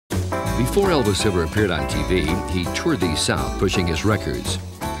Before Elvis ever appeared on TV, he toured the South pushing his records.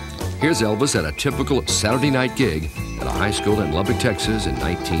 Here's Elvis at a typical Saturday night gig at a high school in Lubbock, Texas in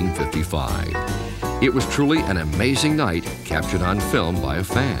 1955. It was truly an amazing night captured on film by a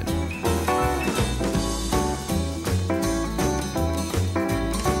fan.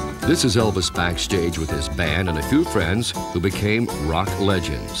 This is Elvis backstage with his band and a few friends who became rock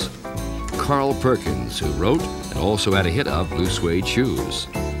legends. Carl Perkins, who wrote and also had a hit of Blue Suede Shoes.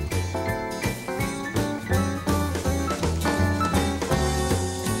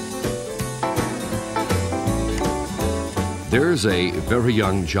 There's a very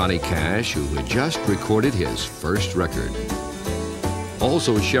young Johnny Cash who had just recorded his first record.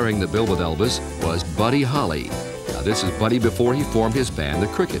 Also sharing the bill with Elvis was Buddy Holly. Now this is Buddy before he formed his band, the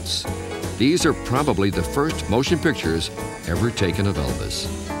Crickets. These are probably the first motion pictures ever taken of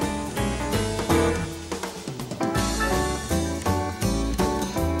Elvis.